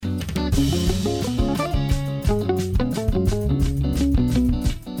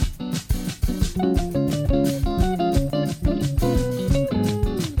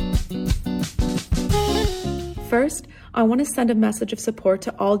I want to send a message of support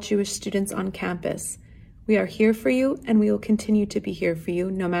to all Jewish students on campus. We are here for you, and we will continue to be here for you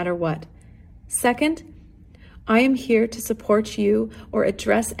no matter what. Second, I am here to support you or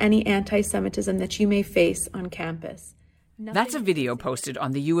address any anti-Semitism that you may face on campus. That's a video posted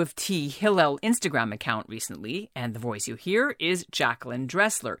on the U of T Hillel Instagram account recently, and the voice you hear is Jacqueline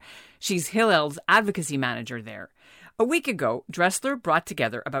Dressler. She's Hillel's advocacy manager there. A week ago, Dressler brought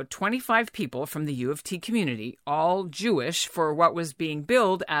together about 25 people from the U of T community, all Jewish, for what was being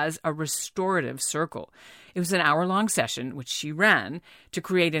billed as a restorative circle. It was an hour-long session, which she ran, to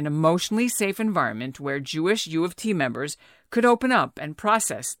create an emotionally safe environment where Jewish U of T members could open up and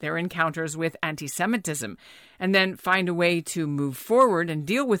process their encounters with anti-Semitism, and then find a way to move forward and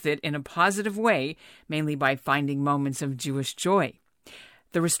deal with it in a positive way, mainly by finding moments of Jewish joy.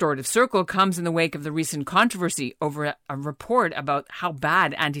 The restorative circle comes in the wake of the recent controversy over a report about how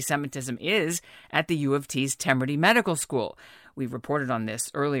bad anti-Semitism is at the U of T's Temerity Medical School. We reported on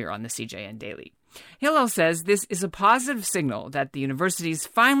this earlier on the CJN Daily. Hillel says this is a positive signal that the university is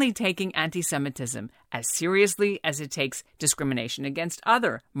finally taking anti-Semitism as seriously as it takes discrimination against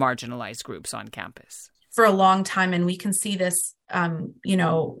other marginalized groups on campus. For a long time, and we can see this,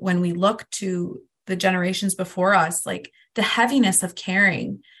 when we look to the generations before us, like the heaviness of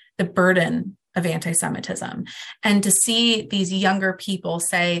carrying the burden of anti-Semitism, and to see these younger people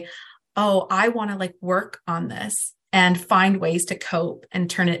say, oh, I want to work on this and find ways to cope and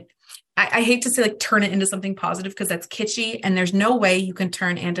turn it. I hate to say turn it into something positive because that's kitschy, and there's no way you can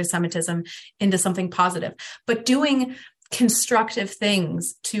turn anti-Semitism into something positive, but doing constructive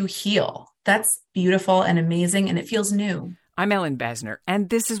things to heal. That's beautiful and amazing, and it feels new. I'm Ellen Besner, and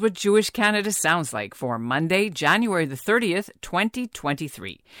this is what Jewish Canada sounds like for Monday, January the 30th,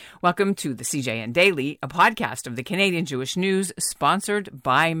 2023. Welcome to the CJN Daily, a podcast of the Canadian Jewish News, sponsored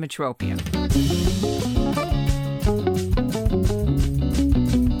by Metropia.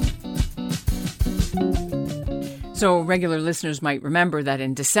 So regular listeners might remember that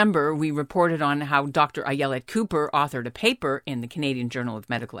in December, we reported on how Dr. Ayelet Cooper authored a paper in the Canadian Journal of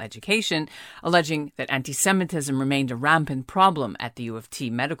Medical Education alleging that anti-Semitism remained a rampant problem at the U of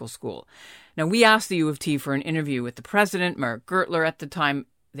T Medical School. Now, we asked the U of T for an interview with the president, Mark Gertler. At the time,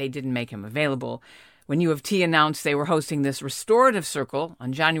 they didn't make him available. When U of T announced they were hosting this restorative circle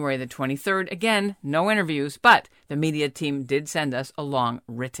on January the 23rd, again, no interviews, but the media team did send us a long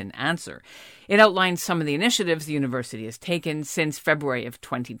written answer. It outlines some of the initiatives the university has taken since February of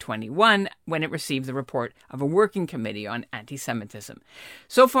 2021, when it received the report of a working committee on anti-Semitism.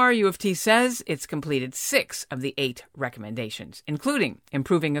 So far, U of T says it's completed 6 of the 8 recommendations, including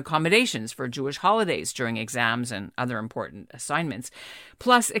improving accommodations for Jewish holidays during exams and other important assignments,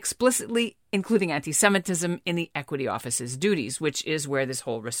 plus explicitly including anti-Semitism in the Equity Office's duties, which is where this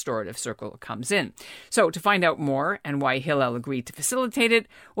whole restorative circle comes in. So to find out more and why Hillel agreed to facilitate it,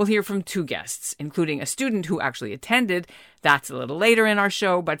 we'll hear from 2 guests, including a student who actually attended. That's a little later in our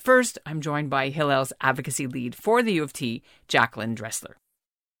show, but first, I'm joined by Hillel's advocacy lead for the U of T, Jacqueline Dressler.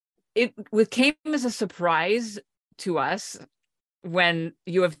 It came as a surprise to us when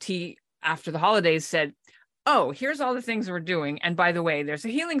U of T, after the holidays, said, oh, here's all the things we're doing, and by the way, there's a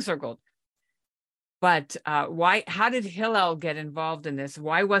healing circle. But how did Hillel get involved in this?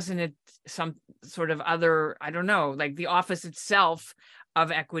 Why wasn't it some sort of other, I don't know, the office itself of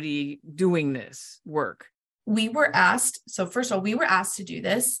equity doing this work? We were asked, so first of all, we were asked to do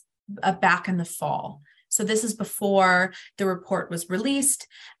this back in the fall. So this is before the report was released.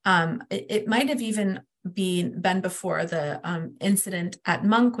 It might have even been before the incident at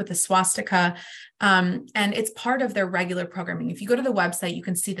Monk with the swastika. And it's part of their regular programming. If you go to the website, you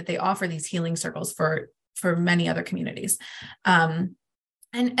can see that they offer these healing circles for many other communities. And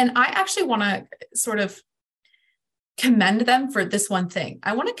I actually want to sort of commend them for this one thing.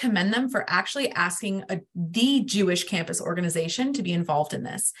 I want to commend them for actually asking the Jewish campus organization to be involved in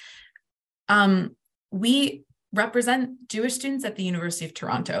this. We represent Jewish students at the University of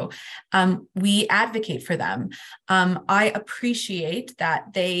Toronto. We advocate for them. I appreciate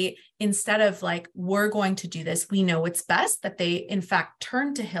that they, instead of we're going to do this, we know it's best, that they in fact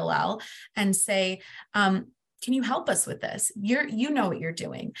turn to Hillel and say, can you help us with this? You know what you're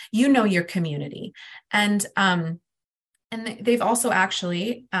doing. You know your community. And they've also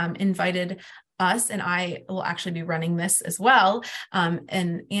actually invited us, and I will actually be running this as well,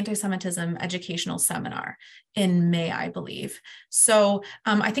 an anti-Semitism educational seminar in May, I believe. So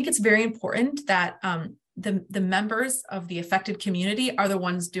I think it's very important that the members of the affected community are the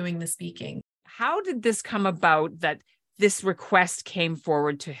ones doing the speaking. How did this come about that this request came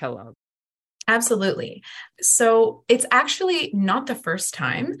forward to Hillel? Absolutely. So it's actually not the first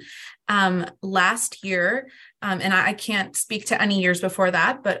time. Last year, and I can't speak to any years before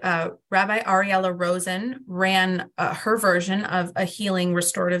that, but Rabbi Ariella Rosen ran her version of a healing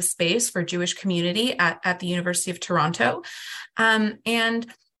restorative space for Jewish community at the University of Toronto. And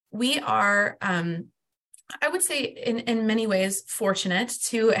we are, I would say in many ways, fortunate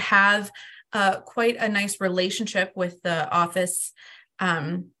to have quite a nice relationship with the office.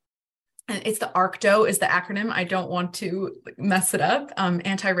 And it's the ARCDO is the acronym. I don't want to mess it up.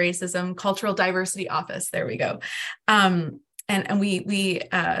 Anti-Racism Cultural Diversity Office. There we go. And we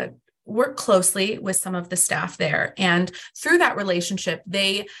work closely with some of the staff there. And through that relationship,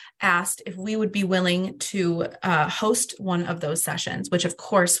 they asked if we would be willing to host one of those sessions, which of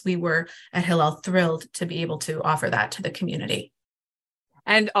course we were at Hillel thrilled to be able to offer that to the community.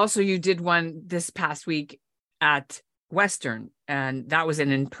 And also you did one this past week at Western, and that was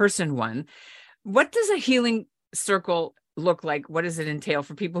an in-person one. What does a healing circle look like? What does it entail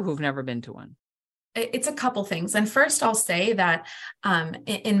for people who've never been to one? It's a couple things. And first, I'll say that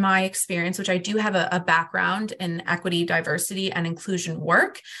in my experience, which I do have a background in equity, diversity, and inclusion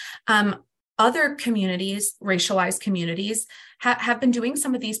work, other communities, racialized communities, have been doing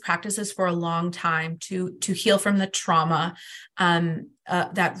some of these practices for a long time to heal from the trauma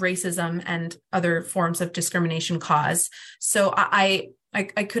that racism and other forms of discrimination cause. So I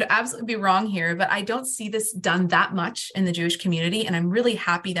could absolutely be wrong here, but I don't see this done that much in the Jewish community. And I'm really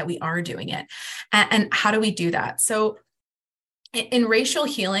happy that we are doing it. And how do we do that? So in racial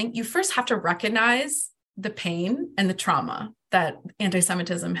healing, you first have to recognize the pain and the trauma that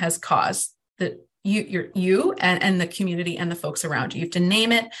anti-Semitism has caused that you and the community and the folks around you. You have to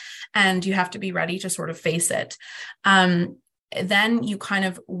name it and you have to be ready to sort of face it. Then you kind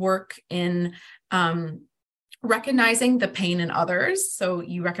of work in recognizing the pain in others. So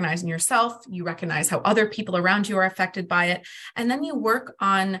you recognize in yourself, you recognize how other people around you are affected by it. And then you work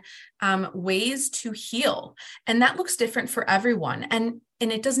on ways to heal. And that looks different for everyone. And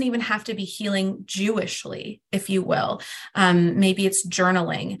it doesn't even have to be healing Jewishly, if you will. Maybe it's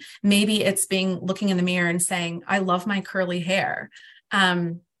journaling. Maybe it's looking in the mirror and saying, I love my curly hair.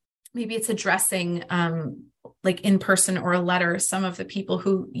 Maybe it's addressing like in person or a letter, some of the people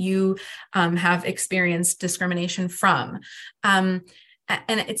who you have experienced discrimination from. And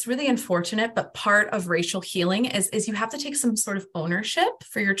it's really unfortunate, but part of racial healing is you have to take some sort of ownership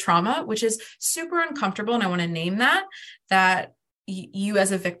for your trauma, which is super uncomfortable. And I want to name that you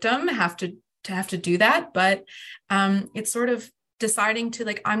as a victim have to do that. But it's sort of deciding to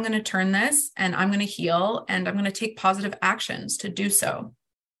like, I'm going to turn this and I'm going to heal and I'm going to take positive actions to do so.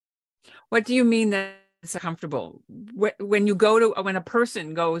 What do you mean that it's comfortable? When a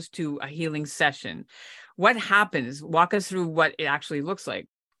person goes to a healing session, what happens? Walk us through what it actually looks like.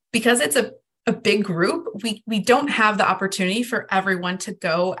 Because it's a big group, we don't have the opportunity for everyone to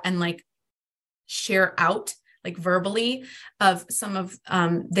go and like share out like verbally of some of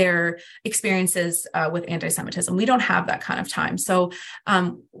their experiences with anti-Semitism. We don't have that kind of time. So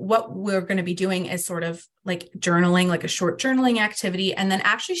what we're going to be doing is sort of like journaling, like a short journaling activity, and then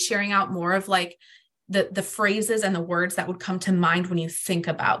actually sharing out more of like the phrases and the words that would come to mind when you think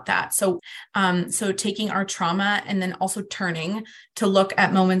about that. So taking our trauma and then also turning to look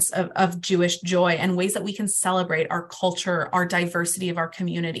at moments of Jewish joy and ways that we can celebrate our culture, our diversity of our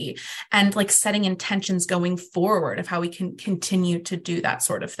community, and like setting intentions going forward of how we can continue to do that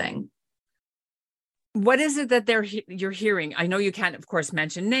sort of thing. What is it that you're hearing? I know you can't, of course,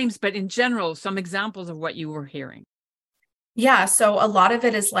 mention names, but in general, some examples of what you were hearing. Yeah. So a lot of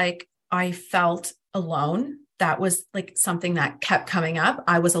it is like, I felt alone. That was like something that kept coming up.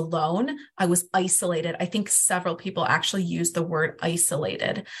 I was alone. I was isolated. I think several people actually used the word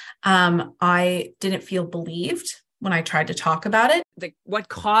isolated. I didn't feel believed when I tried to talk about it. Like, what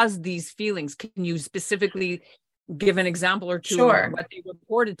caused these feelings? Can you specifically give an example or two Sure. of what they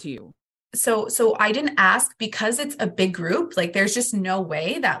reported to you? So I didn't ask because it's a big group. Like there's just no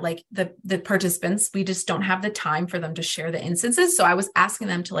way that like the participants, we just don't have the time for them to share the instances. So I was asking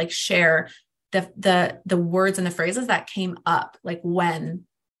them to like share the words and the phrases that came up, like when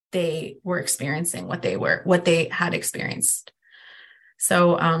they were experiencing what they had experienced.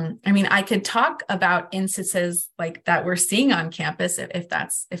 So, I mean, I could talk about instances like that we're seeing on campus if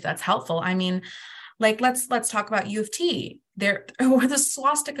that's helpful. I mean, like, let's talk about U of T. There was the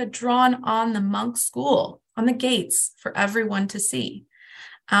swastika drawn on the monk school, on the gates for everyone to see.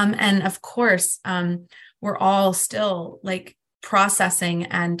 And of course, we're all still like processing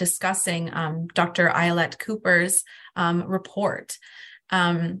and discussing Dr. Ayelet Cooper's report.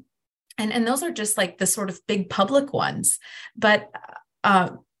 And those are just like the sort of big public ones. But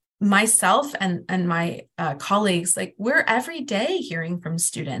myself and my colleagues, like we're every day hearing from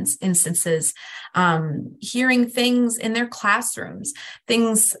students instances, hearing things in their classrooms,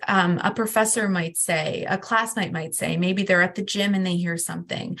 things a professor might say, a classmate might say, maybe they're at the gym and they hear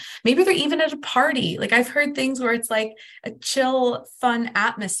something, maybe they're even at a party. Like I've heard things where it's like a chill, fun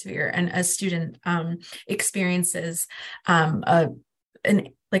atmosphere, and a student experiences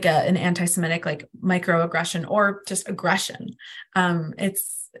an anti-Semitic like microaggression or just aggression.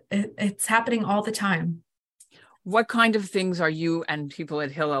 It's happening all the time. What kind of things are you and people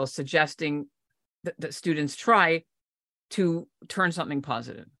at Hillel suggesting that students try to turn something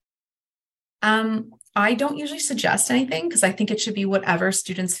positive? I don't usually suggest anything because I think it should be whatever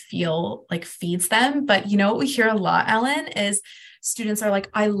students feel like feeds them. But you know what we hear a lot, Ellen, is students are like,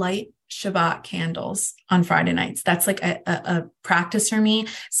 I light Shabbat candles on Friday nights. That's like a practice for me.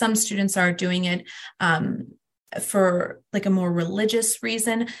 Some students are doing it for like a more religious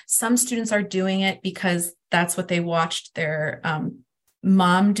reason. Some students are doing it because that's what they watched their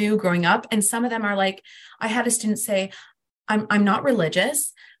mom do growing up. And some of them are like, I had a student say, I'm not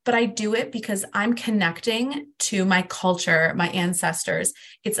religious, but I do it because I'm connecting to my culture, my ancestors.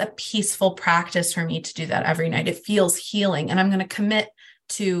 It's a peaceful practice for me to do that every night. It feels healing, and I'm going to commit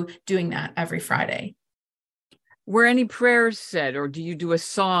to doing that every Friday. Were any prayers said, or do you do a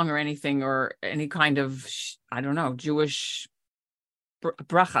song or anything, or any kind of, I don't know, Jewish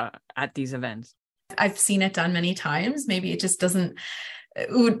bracha at these events? I've seen it done many times. Maybe it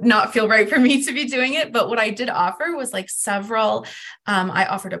would not feel right for me to be doing it. But what I did offer was like several, I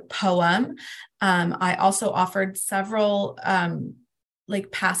offered a poem. I also offered several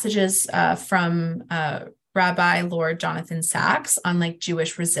like passages from Rabbi Lord Jonathan Sachs on like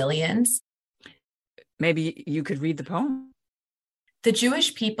Jewish resilience. Maybe you could read the poem. The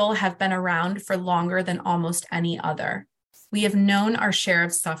Jewish people have been around for longer than almost any other. We have known our share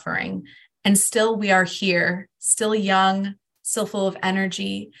of suffering, and still we are here, still young, still full of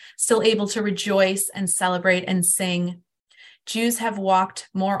energy, still able to rejoice and celebrate and sing. Jews have walked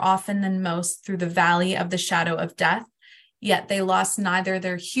more often than most through the valley of the shadow of death, yet they lost neither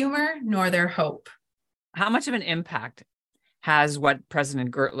their humor nor their hope. How much of an impact has what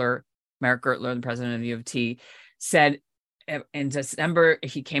President Gertler, Merrick Gertler, the president of the U of T, said in December?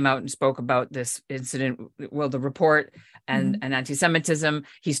 He came out and spoke about this incident, well, the report and anti-Semitism.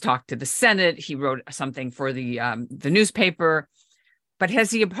 He's talked to the Senate. He wrote something for the newspaper. But has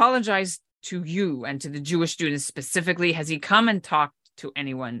he apologized to you and to the Jewish students specifically? Has he come and talked to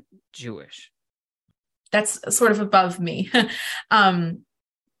anyone Jewish? That's sort of above me.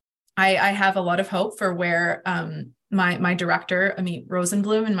 I have a lot of hope for where my director, Amit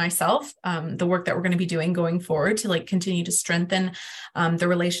Rosenblum, and myself, the work that we're going to be doing going forward to like continue to strengthen the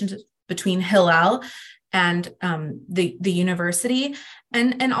relationship between Hillel and the university.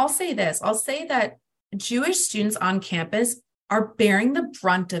 And I'll say this, I'll say that Jewish students on campus are bearing the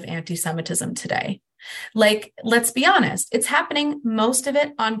brunt of anti-Semitism today. Like, let's be honest, it's happening, most of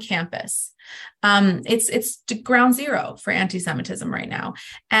it on campus. It's ground zero for anti-Semitism right now.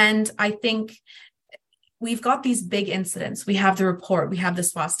 And I think we've got these big incidents. We have the report, we have the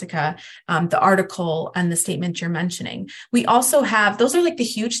swastika, the article, and the statement you're mentioning. We also have, those are like the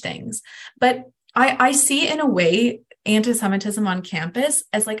huge things. But I see in a way anti-Semitism on campus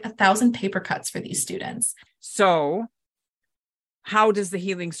as like 1,000 paper cuts for these students. So how does the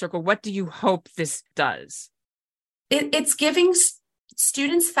Healing Circle, what do you hope this does? It's giving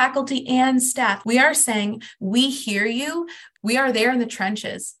students, faculty, and staff, we are saying, we hear you. We are there in the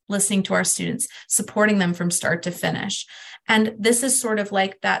trenches, listening to our students, supporting them from start to finish. And this is sort of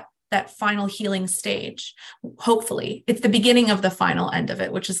like that final healing stage. Hopefully, it's the beginning of the final end of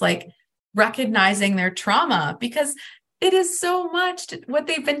it, which is like recognizing their trauma, because it is so much what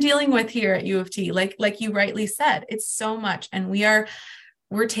they've been dealing with here at U of T. Like you rightly said, it's so much. And we're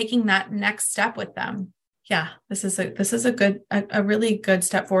taking that next step with them. Yeah, this is a really good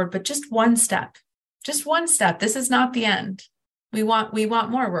step forward, but just one step. This is not the end. We want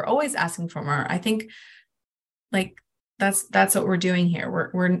more. We're always asking for more. I think like that's what we're doing here.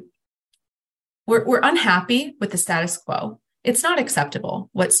 We're unhappy with the status quo. It's not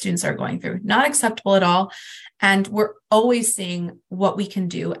acceptable what students are going through, not acceptable at all. And we're always seeing what we can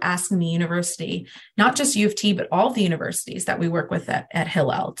do, asking the university, not just U of T, but all the universities that we work with at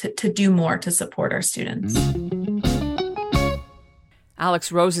Hillel to do more to support our students.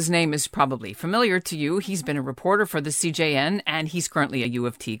 Alex Rose's name is probably familiar to you. He's been a reporter for the CJN, and he's currently a U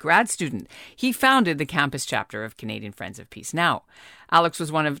of T grad student. He founded the campus chapter of Canadian Friends of Peace Now. Alex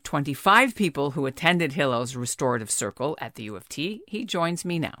was one of 25 people who attended Hillel's Restorative Circle at the U of T. He joins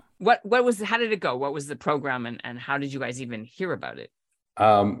me now. How did it go? What was the program, and how did you guys even hear about it?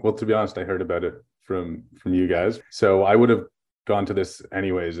 Well, to be honest, I heard about it from you guys, so I would have gone to this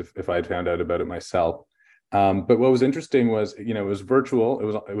anyways if I had found out about it myself. But what was interesting was, it was virtual.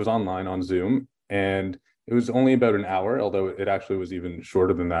 It was online on Zoom, and it was only about an hour, although it actually was even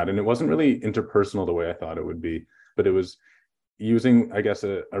shorter than that. And it wasn't really interpersonal the way I thought it would be, but it was using, I guess,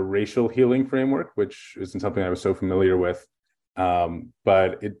 a racial healing framework, which isn't something I was so familiar with.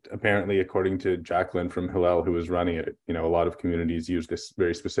 But it apparently, according to Jacqueline from Hillel, who was running it, a lot of communities use this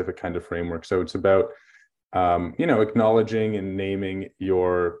very specific kind of framework. So it's about, acknowledging and naming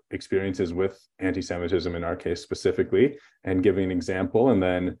your experiences with anti-Semitism in our case specifically, and giving an example, and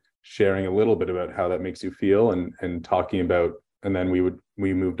then sharing a little bit about how that makes you feel, and talking about, and then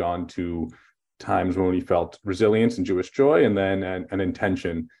we moved on to times when we felt resilience and Jewish joy, and then an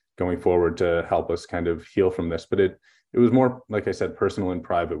intention going forward to help us kind of heal from this. But it was more, like I said, personal and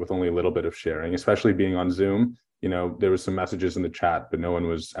private, with only a little bit of sharing, especially being on Zoom. There was some messages in the chat, but no one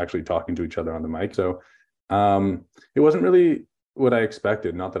was actually talking to each other on the mic. So it wasn't really what I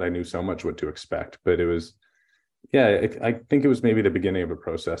expected. Not that I knew so much what to expect, but it was, yeah, I think it was maybe the beginning of a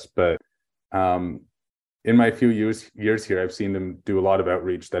process. But in my few years here, I've seen them do a lot of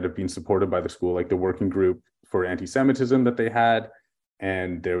outreach that have been supported by the school, like the working group for anti-Semitism that they had.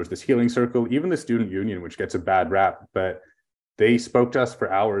 And there was this healing circle, even the student union, which gets a bad rap, but they spoke to us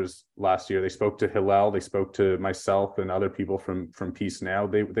for hours last year. They spoke to Hillel, they spoke to myself and other people from Peace Now.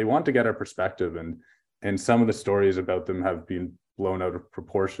 They want to get our perspective, and some of the stories about them have been blown out of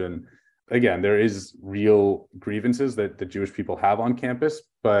proportion. Again, there is real grievances that the Jewish people have on campus,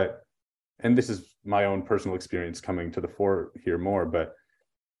 and this is my own personal experience coming to the fore here more, but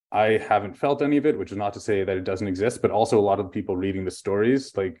I haven't felt any of it, which is not to say that it doesn't exist, but also a lot of people reading the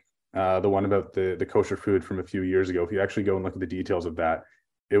stories, like the one about the kosher food from a few years ago. If you actually go and look at the details of that,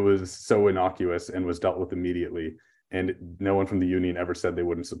 it was so innocuous and was dealt with immediately. And no one from the union ever said they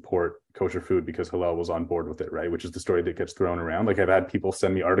wouldn't support kosher food because Hillel was on board with it, right? Which is the story that gets thrown around. Like, I've had people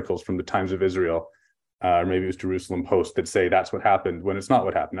send me articles from the Times of Israel, or maybe it was Jerusalem Post, that say that's what happened when it's not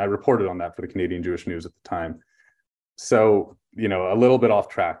what happened. I reported on that for the Canadian Jewish News at the time. So, a little bit off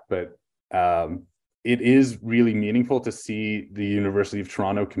track, but it is really meaningful to see the University of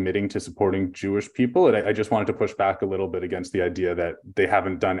Toronto committing to supporting Jewish people. And I just wanted to push back a little bit against the idea that they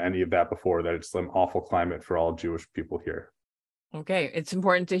haven't done any of that before, that it's some awful climate for all Jewish people here. Okay, it's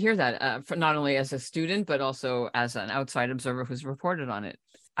important to hear that, for not only as a student, but also as an outside observer who's reported on it.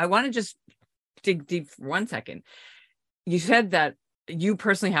 I want to just dig deep for 1 second. You said that you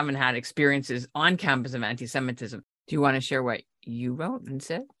personally haven't had experiences on campus of anti-Semitism. Do you want to share what you wrote and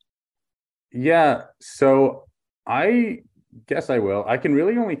said? Yeah, so I guess I will. I can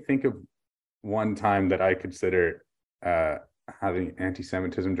really only think of one time that I consider having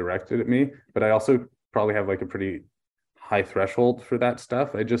anti-Semitism directed at me, but I also probably have like a pretty high threshold for that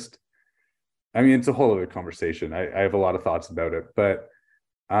stuff. It's a whole other conversation. I have a lot of thoughts about it, but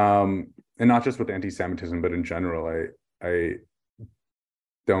and not just with anti-Semitism, but in general, I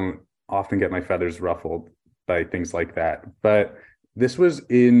don't often get my feathers ruffled by things like that. But this was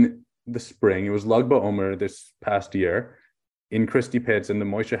in the spring. It was Lag BaOmer this past year in Christie Pitts, and the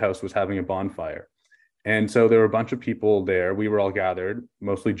Moishe House was having a bonfire. And so there were a bunch of people there. We were all gathered,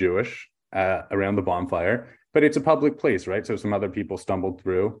 mostly Jewish, around the bonfire. But it's a public place, right? So some other people stumbled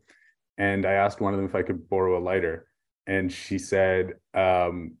through. And I asked one of them if I could borrow a lighter. And she said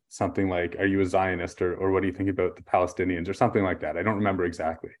something like, "Are you a Zionist, or what do you think about the Palestinians?" or something like that. I don't remember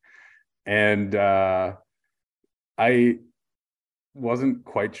exactly. And I wasn't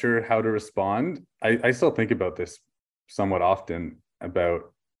quite sure how to respond. I still think about this somewhat often,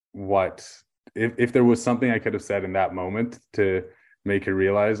 about what, if there was something I could have said in that moment to make her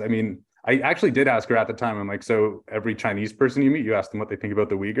realize. I actually did ask her at the time. I'm like, "So every Chinese person you meet, you ask them what they think about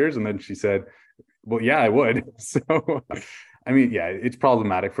the Uyghurs?" And then she said, "Well, yeah, I would." So, yeah, it's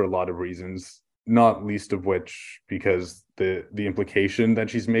problematic for a lot of reasons, not least of which because the implication that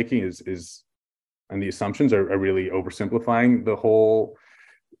she's making is and the assumptions are really oversimplifying the whole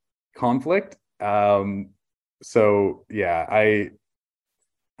conflict. So yeah,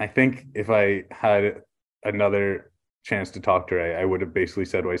 I think if I had another chance to talk to her, I would have basically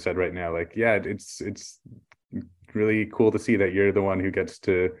said what I said right now. Like, yeah, it's really cool to see that you're the one who gets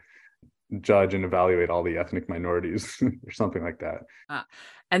to judge and evaluate all the ethnic minorities or something like that.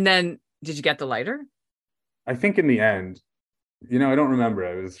 And then did you get the lighter? I think in the end, I don't remember.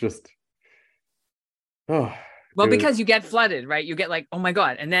 I was just, because you get flooded, right? You get like, "Oh my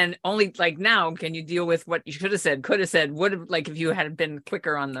God." And then only like now can you deal with what you should have said, could have said, would have, like if you had been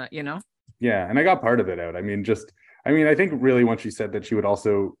quicker on the, Yeah. And I got part of it out. I think really once she said that she would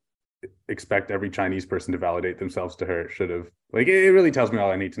also expect every Chinese person to validate themselves to her. Should have, like, it really tells me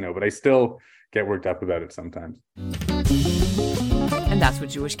all I need to know, but I still get worked up about it sometimes. And that's what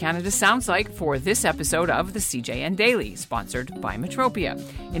Jewish Canada sounds like for this episode of the CJN Daily, sponsored by Metropia.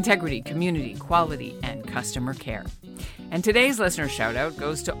 Integrity, community, quality, and customer care. And today's listener shout-out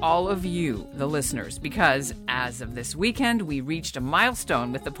goes to all of you, the listeners, because as of this weekend, we reached a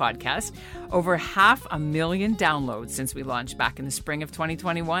milestone with the podcast, over 500,000 downloads since we launched back in the spring of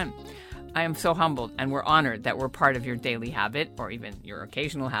 2021. I am so humbled, and we're honored that we're part of your daily habit, or even your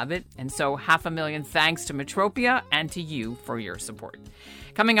occasional habit. And so 500,000 thanks to Metropia and to you for your support.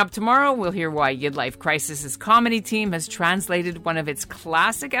 Coming up tomorrow, we'll hear why Yid Life Crisis's comedy team has translated one of its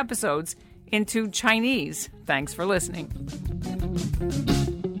classic episodes into Chinese. Thanks for listening.